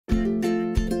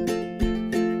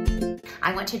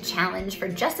I want to challenge for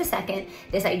just a second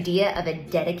this idea of a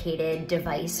dedicated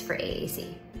device for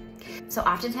AAC. So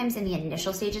oftentimes in the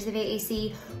initial stages of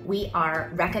AAC, we are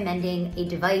recommending a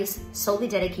device solely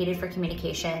dedicated for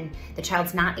communication. The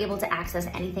child's not able to access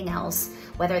anything else,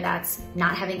 whether that's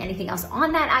not having anything else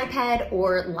on that iPad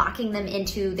or locking them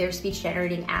into their speech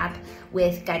generating app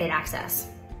with guided access.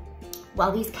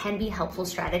 While these can be helpful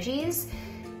strategies,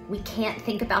 we can't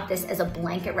think about this as a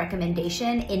blanket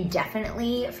recommendation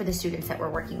indefinitely for the students that we're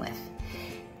working with.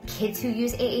 Kids who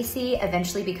use AAC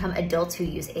eventually become adults who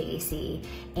use AAC,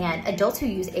 and adults who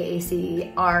use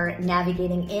AAC are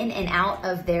navigating in and out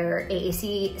of their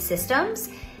AAC systems,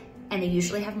 and they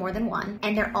usually have more than one,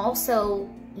 and they're also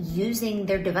using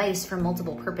their device for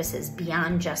multiple purposes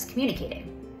beyond just communicating.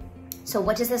 So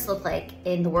what does this look like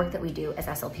in the work that we do as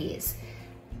SLPs?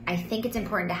 I think it's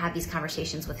important to have these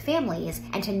conversations with families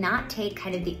and to not take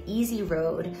kind of the easy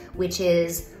road, which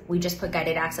is we just put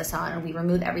guided access on and we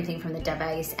remove everything from the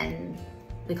device and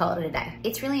we call it a day.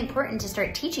 It's really important to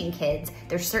start teaching kids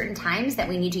there's certain times that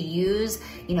we need to use,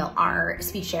 our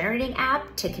speech generating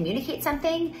app to communicate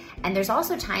something, and there's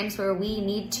also times where we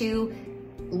need to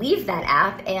leave that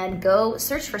app and go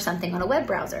search for something on a web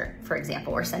browser, for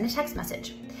example, or send a text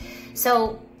message.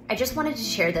 So I just wanted to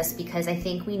share this because I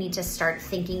think we need to start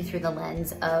thinking through the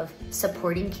lens of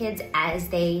supporting kids as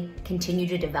they continue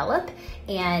to develop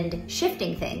and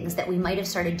shifting things that we might have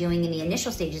started doing in the initial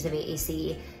stages of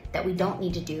AAC that we don't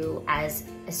need to do as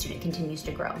a student continues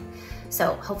to grow.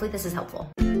 So hopefully this is helpful.